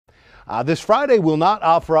This Friday will not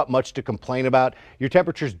offer up much to complain about. Your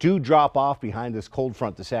temperatures do drop off behind this cold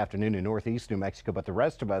front this afternoon in northeast New Mexico, but the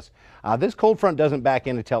rest of us, this cold front doesn't back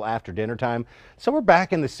in until after dinner time. So we're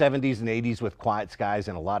back in the 70s and 80s with quiet skies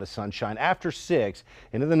and a lot of sunshine. After 6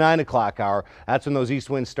 into the 9 o'clock hour, that's when those east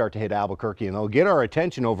winds start to hit Albuquerque, and they'll get our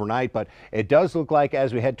attention overnight. But it does look like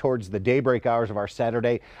as we head towards the daybreak hours of our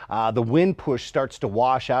Saturday, the wind push starts to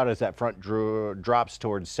wash out as that front drops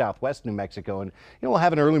towards southwest New Mexico, and we'll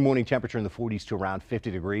have an early morning temperature in the 40s to around 50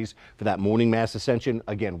 degrees for that morning mass ascension,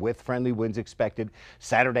 again with friendly winds expected.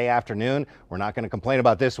 Saturday afternoon, we're not going to complain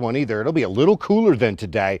about this one either. It'll be a little cooler than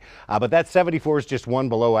today, but that 74 is just one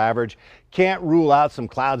below average. Can't rule out some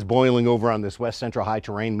clouds boiling over on this west central high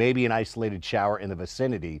terrain, maybe an isolated shower in the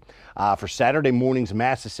vicinity. For Saturday morning's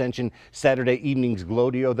mass ascension, Saturday evening's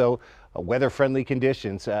Glodio, though, weather-friendly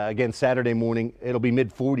conditions. Again, Saturday morning, it'll be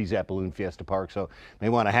mid-40s at Balloon Fiesta Park, so may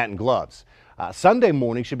want a hat and gloves. Sunday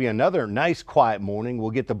morning should be another nice, quiet morning.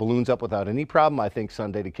 We'll get the balloons up without any problem, I think,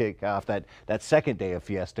 Sunday to kick off that second day of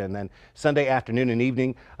Fiesta. And then Sunday afternoon and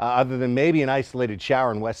evening, other than maybe an isolated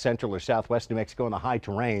shower in west central or southwest New Mexico in the high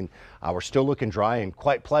terrain, we're still looking dry and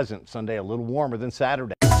quite pleasant. Sunday a little warmer than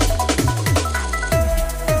Saturday.